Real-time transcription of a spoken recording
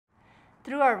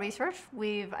Through our research,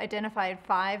 we've identified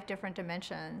 5 different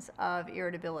dimensions of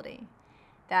irritability.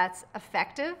 That's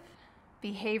affective,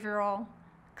 behavioral,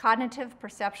 cognitive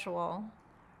perceptual,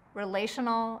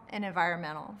 relational, and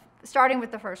environmental. Starting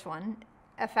with the first one,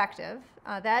 affective,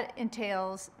 that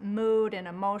entails mood and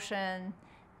emotion,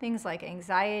 things like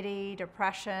anxiety,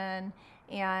 depression,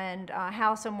 and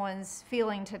how someone's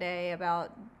feeling today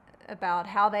about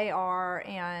how they are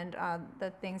and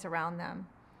the things around them.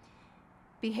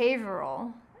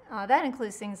 Behavioral, that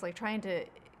includes things like trying to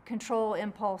control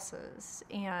impulses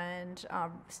and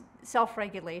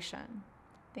self-regulation,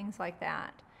 things like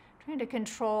that. Trying to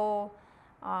control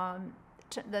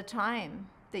the time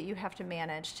that you have to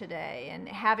manage today and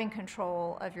having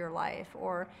control of your life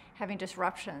or having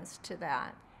disruptions to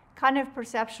that. Cognitive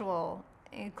perceptual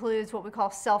includes what we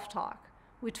call self-talk.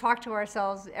 We talk to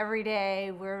ourselves every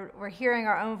day, we're hearing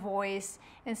our own voice,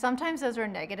 and sometimes those are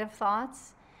negative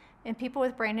thoughts. And people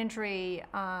with brain injury,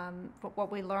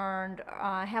 what we learned,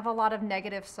 have a lot of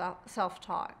negative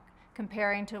self-talk,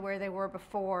 comparing to where they were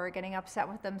before, getting upset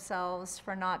with themselves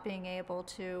for not being able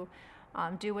to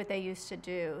do what they used to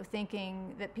do,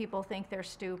 thinking that people think they're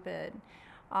stupid.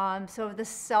 So the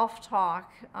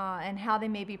self-talk and how they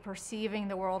may be perceiving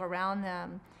the world around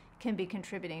them can be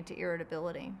contributing to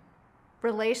irritability.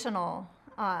 Relational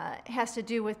has to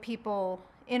do with people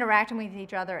interacting with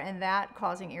each other and that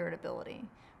causing irritability.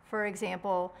 For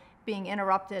example, being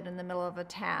interrupted in the middle of a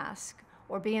task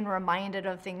or being reminded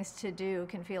of things to do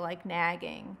can feel like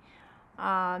nagging.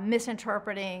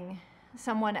 Misinterpreting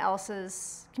someone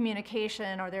else's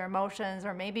communication or their emotions,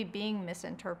 or maybe being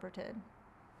misinterpreted.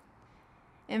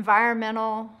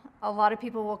 Environmental, a lot of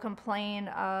people will complain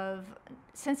of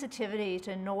sensitivity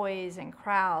to noise and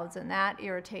crowds and that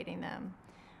irritating them,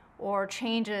 or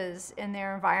changes in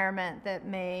their environment that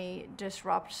may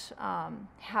disrupt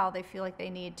how they feel like they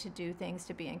need to do things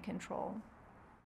to be in control.